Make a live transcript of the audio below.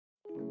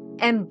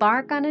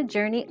Embark on a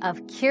journey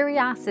of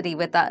curiosity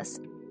with us.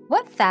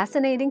 What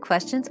fascinating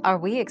questions are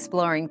we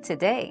exploring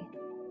today?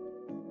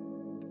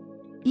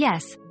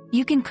 Yes,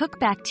 you can cook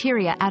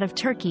bacteria out of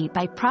turkey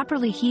by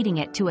properly heating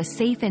it to a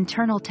safe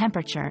internal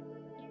temperature.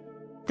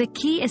 The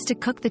key is to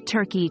cook the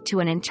turkey to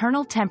an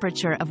internal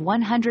temperature of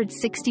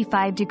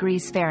 165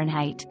 degrees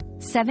Fahrenheit,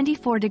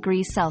 74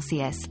 degrees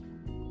Celsius,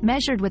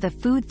 measured with a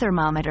food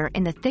thermometer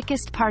in the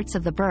thickest parts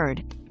of the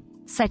bird,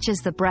 such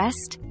as the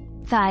breast,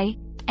 thigh,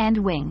 and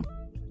wing.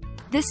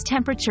 This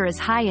temperature is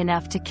high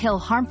enough to kill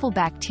harmful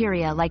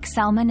bacteria like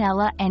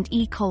Salmonella and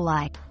E.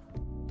 coli.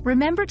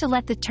 Remember to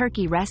let the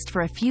turkey rest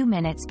for a few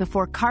minutes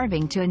before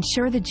carving to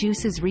ensure the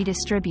juices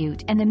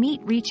redistribute and the meat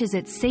reaches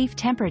its safe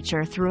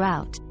temperature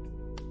throughout.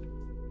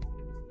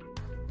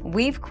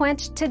 We've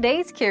quenched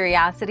today's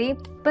curiosity,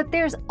 but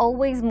there's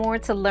always more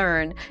to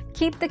learn.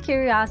 Keep the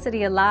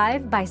curiosity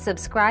alive by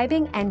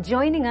subscribing and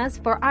joining us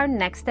for our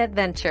next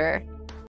adventure.